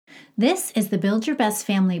This is the Build Your Best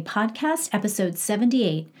Family podcast, episode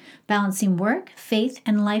 78, Balancing Work, Faith,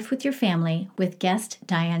 and Life with Your Family, with guest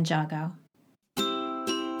Diane Jago.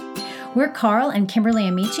 We're Carl and Kimberly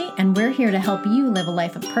Amici, and we're here to help you live a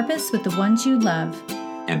life of purpose with the ones you love.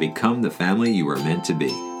 And become the family you were meant to be.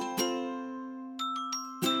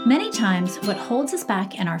 Many times, what holds us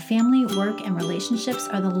back in our family, work, and relationships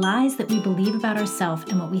are the lies that we believe about ourselves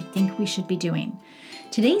and what we think we should be doing.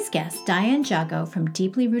 Today's guest, Diane Jago from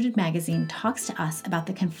Deeply Rooted Magazine, talks to us about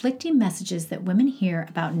the conflicting messages that women hear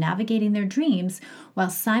about navigating their dreams while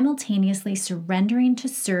simultaneously surrendering to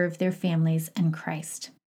serve their families and Christ.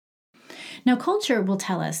 Now, culture will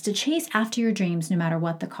tell us to chase after your dreams no matter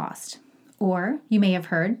what the cost. Or you may have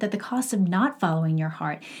heard that the cost of not following your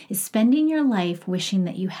heart is spending your life wishing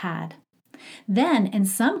that you had. Then, in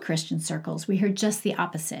some Christian circles, we hear just the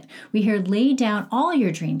opposite. We hear lay down all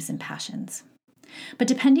your dreams and passions. But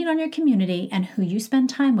depending on your community and who you spend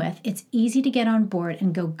time with, it's easy to get on board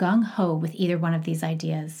and go gung-ho with either one of these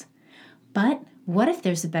ideas. But what if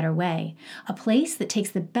there's a better way? A place that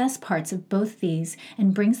takes the best parts of both these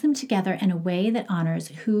and brings them together in a way that honors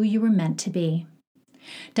who you were meant to be.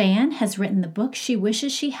 Diane has written the book she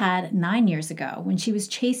wishes she had 9 years ago when she was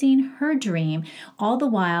chasing her dream, all the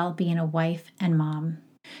while being a wife and mom.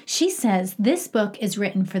 She says this book is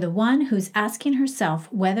written for the one who's asking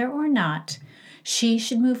herself whether or not she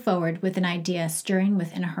should move forward with an idea stirring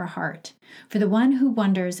within her heart, for the one who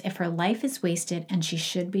wonders if her life is wasted and she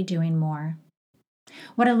should be doing more.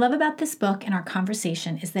 What I love about this book and our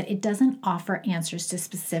conversation is that it doesn't offer answers to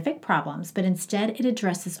specific problems, but instead it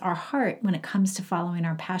addresses our heart when it comes to following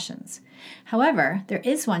our passions. However, there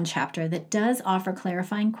is one chapter that does offer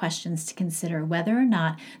clarifying questions to consider whether or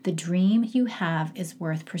not the dream you have is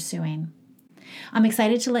worth pursuing. I'm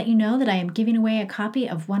excited to let you know that I am giving away a copy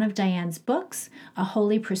of one of Diane's books, A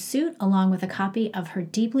Holy Pursuit, along with a copy of her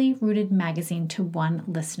Deeply Rooted magazine to one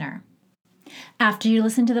listener. After you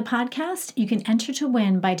listen to the podcast, you can enter to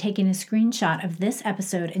win by taking a screenshot of this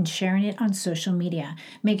episode and sharing it on social media.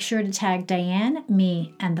 Make sure to tag Diane,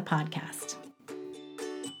 me, and the podcast.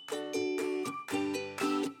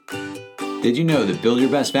 Did you know that Build Your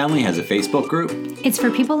Best Family has a Facebook group? It's for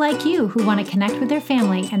people like you who want to connect with their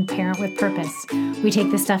family and parent with purpose. We take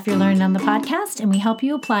the stuff you're learning on the podcast and we help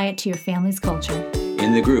you apply it to your family's culture.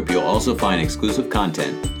 In the group, you'll also find exclusive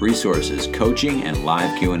content, resources, coaching, and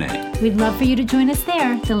live Q&A. We'd love for you to join us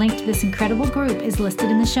there. The link to this incredible group is listed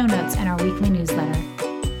in the show notes and our weekly newsletter.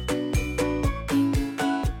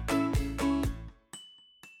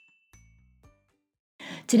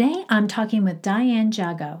 Today, I'm talking with Diane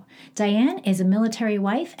Jago. Diane is a military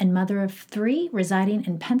wife and mother of 3 residing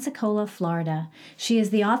in Pensacola, Florida. She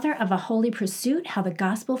is the author of A Holy Pursuit, How the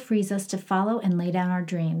Gospel Frees Us to Follow and Lay Down Our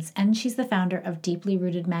Dreams, and she's the founder of Deeply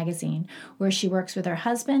Rooted Magazine, where she works with her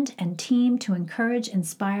husband and team to encourage,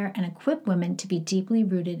 inspire, and equip women to be deeply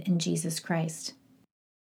rooted in Jesus Christ.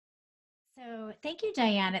 So thank you,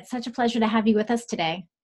 Diane. It's such a pleasure to have you with us today.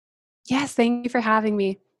 Yes, thank you for having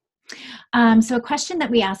me. So a question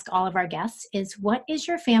that we ask all of our guests is, what is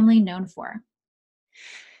your family known for?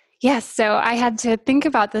 Yes, so I had to think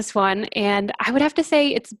about this one, and I would have to say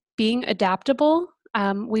it's being adaptable.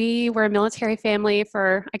 We were a military family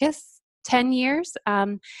for, 10 years,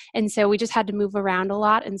 and so we just had to move around a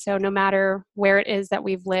lot, and so no matter where it is that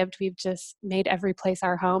we've lived, we've just made every place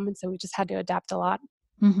our home, and so we just had to adapt a lot.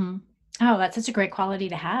 Mm-hmm. Oh, that's such a great quality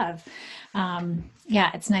to have.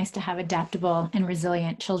 It's nice to have adaptable and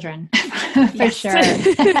resilient children, for sure.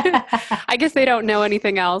 I guess they don't know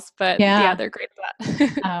anything else, but yeah they're great at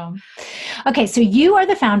that. Okay, so you are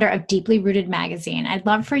the founder of Deeply Rooted Magazine. I'd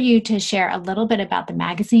love for you to share a little bit about the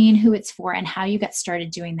magazine, who it's for, and how you got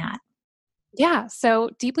started doing that. Yeah, so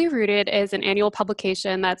Deeply Rooted is an annual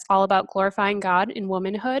publication that's all about glorifying God in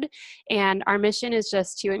womanhood. And our mission is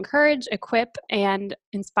just to encourage, equip, and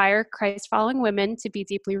inspire Christ-following women to be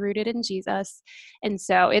deeply rooted in Jesus. And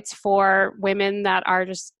so it's for women that are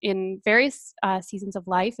just in various seasons of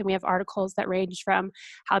life. And we have articles that range from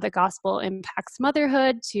how the gospel impacts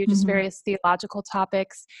motherhood to just various theological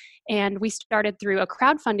topics. And we started through a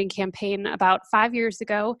crowdfunding campaign about 5 years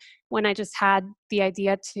ago when I just had the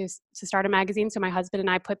idea to start a magazine. So my husband and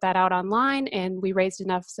I put that out online, and we raised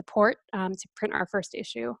enough support to print our first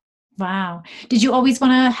issue. Wow. Did you always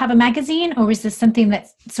want to have a magazine, or was this something that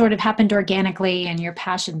sort of happened organically and your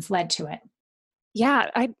passions led to it? Yeah,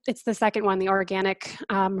 it's the second one, the organic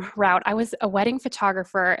route. I was a wedding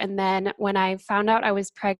photographer, and then when I found out I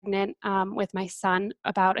was pregnant with my son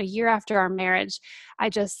about a year after our marriage, I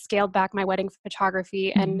just scaled back my wedding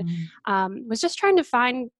photography and Mhm. was just trying to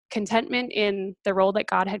find contentment in the role that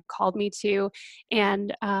God had called me to.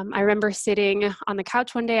 And I remember sitting on the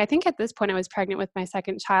couch one day. I think at this point I was pregnant with my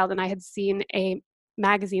second child, and I had seen a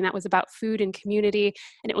magazine that was about food and community,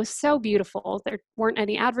 and it was so beautiful. There weren't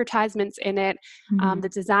any advertisements in it. The Mhm.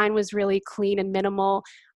 design was really clean and minimal.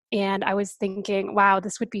 And I was thinking, wow,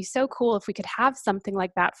 this would be so cool if we could have something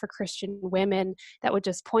like that for Christian women that would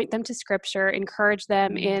just point them to scripture, encourage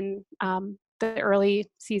them Mhm. in the early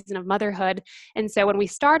season of motherhood. And so when we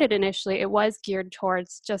started initially, it was geared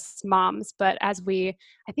towards just moms. But I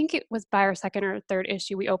think it was by our second or third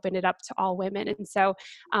issue, we opened it up to all women. And so,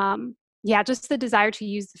 yeah, just the desire to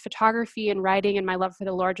use the photography and writing and my love for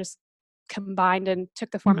the Lord just combined and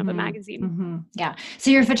took the form of a Mhm. magazine. Mhm. Yeah.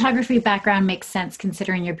 So your photography background makes sense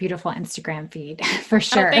considering your beautiful Instagram feed for Oh,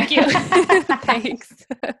 sure. thank you. Thanks.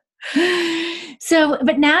 So,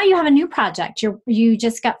 but now you have a new project. You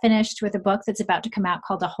just got finished with a book that's about to come out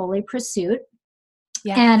called A Holy Pursuit.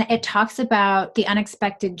 Yes. And it talks about the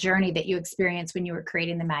unexpected journey that you experienced when you were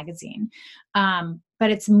creating the magazine. But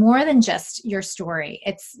it's more than just your story.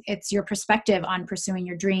 It's your perspective on pursuing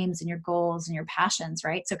your dreams and your goals and your passions,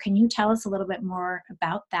 right? So can you tell us a little bit more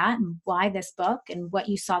about that and why this book and what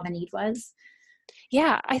you saw the need was?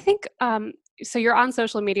 Yeah, I think so. You're on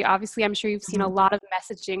social media. Obviously, I'm sure you've seen a Mhm. lot of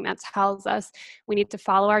messaging that tells us we need to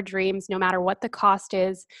follow our dreams no matter what the cost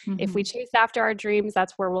is. If we Mhm. chase after our dreams,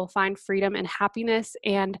 that's where we'll find freedom and happiness.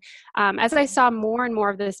 And as I saw more and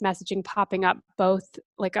more of this messaging popping up, both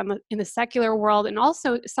like in the secular world and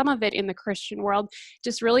also some of it in the Christian world,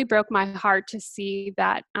 just really broke my heart to see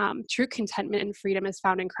that true contentment and freedom is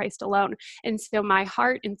found in Christ alone. And so my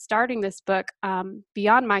heart in starting this book,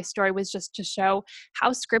 beyond my story, was just to show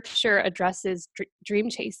how scripture addresses dream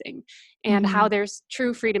chasing and how Mhm. there's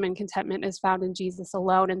true freedom and contentment is found in Jesus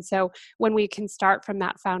alone. And so when we can start from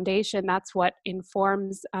that foundation, that's what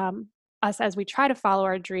informs us as we try to follow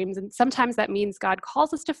our dreams. And sometimes that means God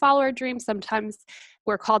calls us to follow our dreams. Sometimes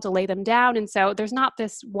we're called to lay them down. And so there's not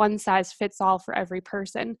this one size fits all for every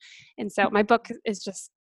person. And so my book is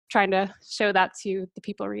just trying to show that to the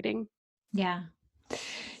people reading. Yeah.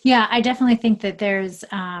 Yeah, I definitely think that there's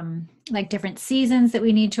like different seasons that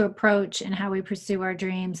we need to approach and how we pursue our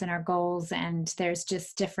dreams and our goals. And there's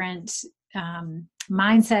just different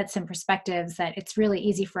mindsets and perspectives that it's really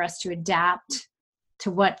easy for us to adapt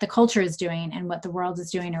to what the culture is doing and what the world is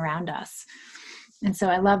doing around us. And so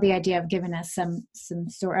I love the idea of giving us some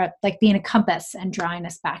sort of like being a compass and drawing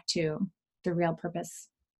us back to the real purpose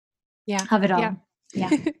Yeah. of it Yeah. all. Yeah.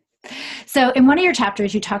 So, in one of your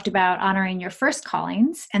chapters, you talked about honoring your first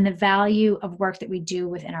callings and the value of work that we do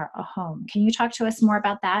within our home. Can you talk to us more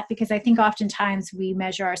about that? Because I think oftentimes we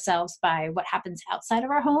measure ourselves by what happens outside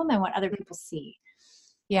of our home and what other people see.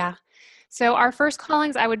 Yeah. So, our first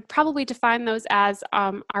callings, I would probably define those as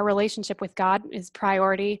our relationship with God is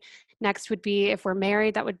priority. Next would be if we're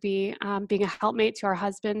married, that would be being a helpmate to our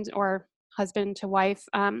husband or husband to wife.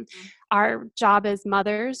 Our job as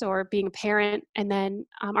mothers or being a parent, and then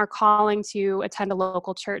our calling to attend a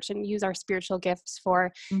local church and use our spiritual gifts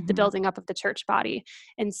for the Mm-hmm. building up of the church body.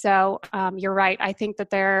 And so, you're right. I think that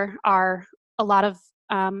there are a lot of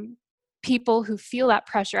people who feel that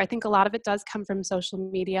pressure. I think a lot of it does come from social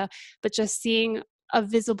media, but just seeing a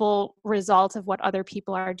visible result of what other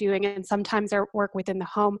people are doing. And sometimes our work within the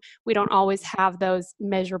home, we don't always have those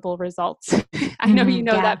measurable results. I know you Mm-hmm.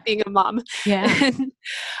 know Yeah. that being a mom. Yeah. and,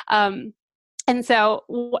 um, and so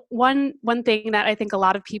one thing that I think a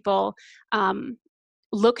lot of people um,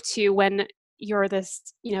 look to when you're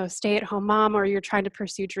this stay-at-home mom or you're trying to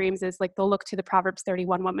pursue dreams is like they'll look to the Proverbs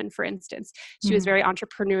 31 woman, for instance. She was Mm-hmm. very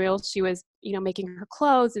entrepreneurial. She was making her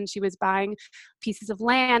clothes and she was buying pieces of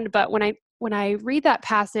land. But when I read that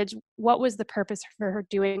passage, what was the purpose for her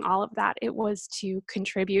doing all of that? It was to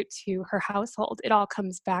contribute to her household. It all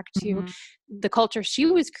comes back to Mm-hmm. the culture she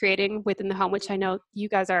was creating within the home, which I know you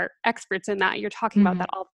guys are experts in that. You're talking about Mm-hmm. that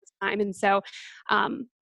all the time. And so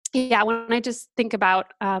yeah, when I just think about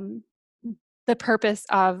the purpose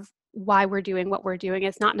of why we're doing what we're doing,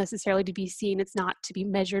 it's not necessarily to be seen, it's not to be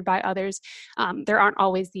measured by others. There aren't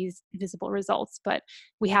always these visible results, but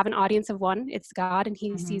we have an audience of one. It's God, and He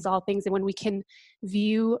Mm-hmm. sees all things. And when we can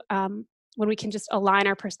view, when we can just align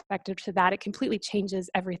our perspective to that, it completely changes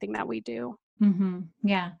everything that we do. Mm-hmm.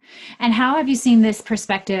 Yeah. And how have you seen this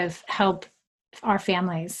perspective help our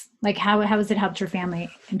families? Like how has it helped your family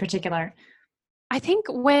in particular? I think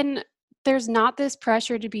when there's not this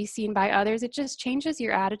pressure to be seen by others. It just changes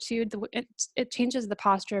your attitude. It changes the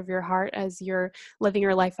posture of your heart as you're living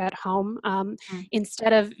your life at home. Mm.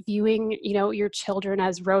 Instead of viewing, your children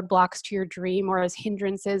as roadblocks to your dream or as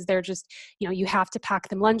hindrances, they're just, you have to pack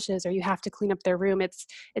them lunches or you have to clean up their room. It's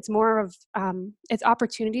more of, it's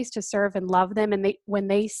opportunities to serve and love them. And when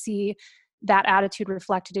they see that attitude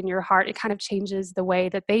reflected in your heart, it kind of changes the way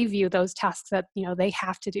that they view those tasks that, they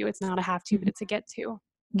have to do. It's not a have to, but it's a get to.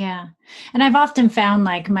 Yeah. And I've often found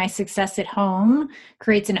like my success at home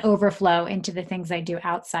creates an overflow into the things I do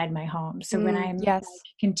outside my home. So when I'm Yes. like,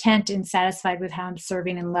 content and satisfied with how I'm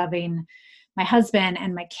serving and loving my husband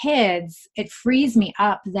and my kids, it frees me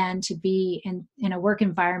up then to be in a work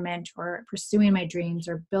environment or pursuing my dreams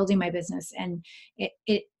or building my business. And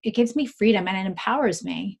it gives me freedom and it empowers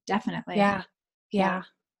me. Definitely. Yeah.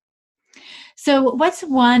 So what's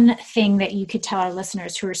one thing that you could tell our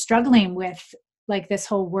listeners who are struggling with like this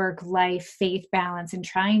whole work, life, faith balance and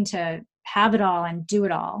trying to have it all and do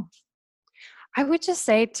it all? I would just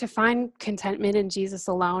say to find contentment in Jesus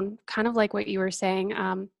alone, kind of like what you were saying.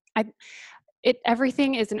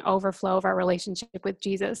 Everything is an overflow of our relationship with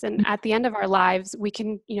Jesus. And at the end of our lives, we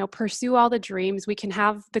can, pursue all the dreams. We can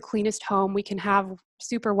have the cleanest home. We can have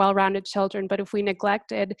super well-rounded children. But if we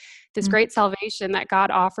neglected this great salvation that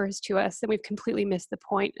God offers to us, then we've completely missed the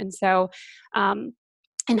point. And so,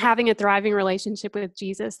 and having a thriving relationship with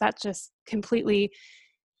Jesus, that just completely,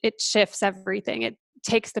 it shifts everything. It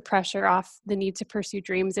takes the pressure off the need to pursue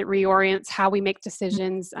dreams. It reorients how we make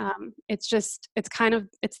decisions. It's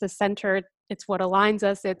the center. It's what aligns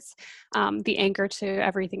us. It's the anchor to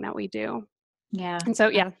everything that we do. Yeah. And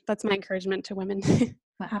so, that's my encouragement to women.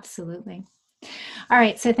 Well, absolutely. All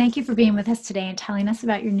right. So thank you for being with us today and telling us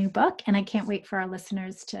about your new book. And I can't wait for our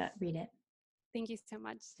listeners to read it. Thank you so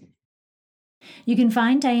much. You can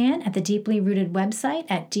find Diane at the Deeply Rooted website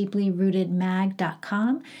at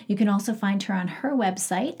deeplyrootedmag.com. You can also find her on her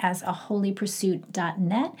website as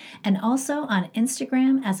aholypursuit.net and also on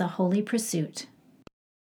Instagram as aholypursuit.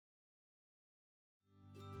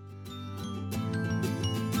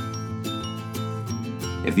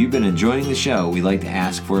 If you've been enjoying the show, we'd like to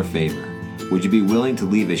ask for a favor. Would you be willing to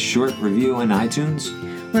leave a short review on iTunes?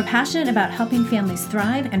 We're passionate about helping families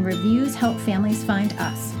thrive, and reviews help families find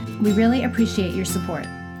us. We really appreciate your support.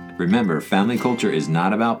 Remember, family culture is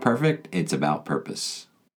not about perfect, it's about purpose.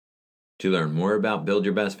 To learn more about Build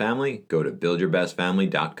Your Best Family, go to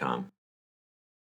buildyourbestfamily.com.